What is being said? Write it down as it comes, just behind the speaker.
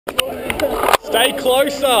Stay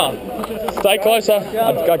closer. Stay closer.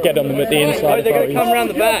 I'd get them at the inside. Oh, they're going to come around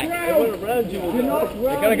the back. They're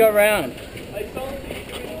going to go around.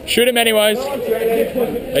 Shoot him anyways.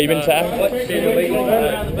 Are you been tagged?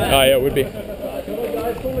 Oh yeah, it would be.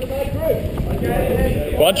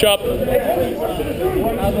 Bunch up.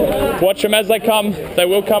 Watch them as they come. They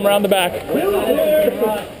will come around the back.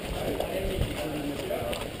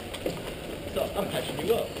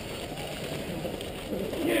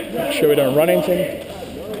 Make sure we don't run into him.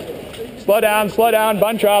 Slow down,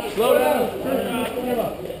 bunch up. Slow down.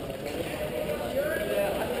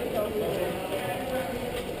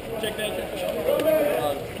 Check that.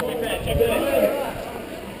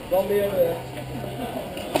 Zombie over there.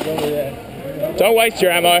 Don't waste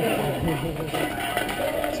your ammo.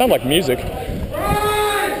 Sound like music.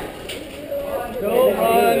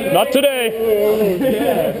 Not today.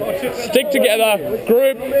 Stick together.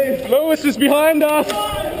 Group. Lewis is behind us.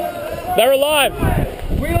 They're alive.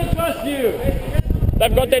 We don't trust you.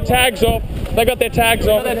 They've got their tags off. They got their tags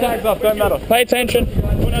off. Their tags off. Don't matter. Pay attention.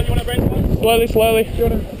 Slowly. Slowly.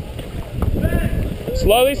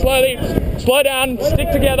 Slow down. Stick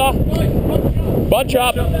together. Bunch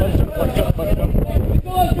up. Look out.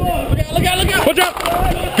 Bunch up.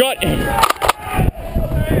 Got him.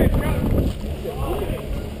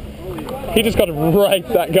 He just got right,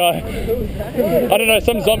 that guy. I don't know,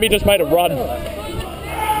 some zombie just made a run.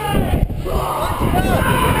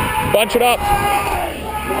 Bunch it up.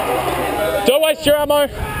 Don't waste your ammo.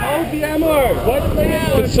 Hold the ammo.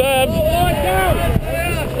 Conserve.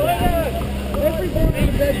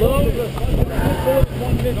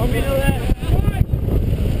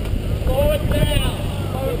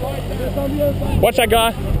 Watch that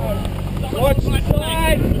guy. Watch the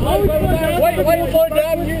slide. Wait, slow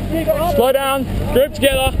down. Slow down. Group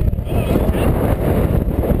together.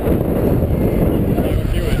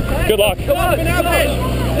 Good luck. Come on,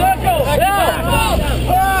 circle.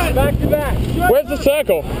 Back to back. Where's the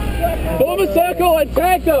circle? Form a circle and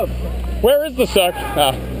tag them. Where is the circle?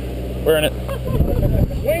 Ah, we're in it.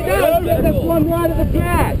 We know. There's one right at the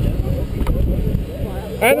back.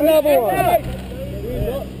 And another one.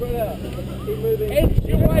 Inch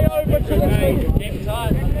your way over to the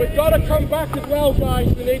front. We've got to come back as well, guys.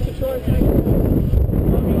 We need to try and take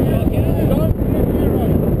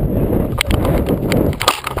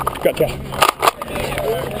Gotcha.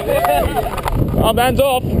 Armbands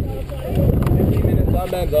off. 15 minutes,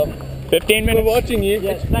 armbands off. 15 minutes. We're watching you.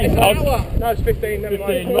 Yes, No, it's 15. Never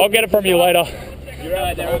mind. I'll get it from you later. You're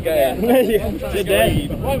right there. Okay. Sit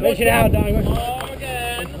down. Mention how done.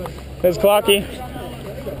 There's Clarky.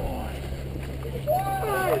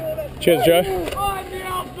 Cheers, Joe.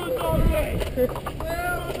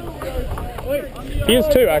 He is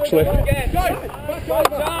too, actually.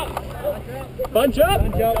 Bunch up.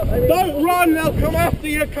 Don't run, they'll come after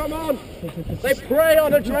you, come on. They prey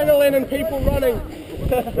on adrenaline and people running.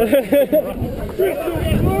 They're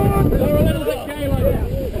a little bit gay like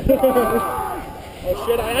that. Oh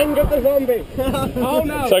shit, I angered the zombie. Oh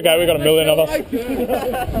no. It's okay, we got a million of us.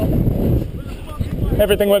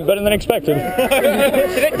 Everything went better than expected. Why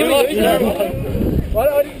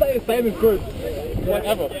don't I just say the same as group?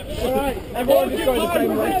 Whatever. Alright, everyone just go the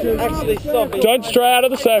same way too. Actually, stop it. Don't stray out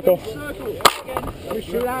of the circle. We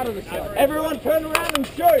shoot out of the circle. Everyone turn around and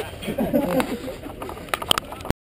shoot.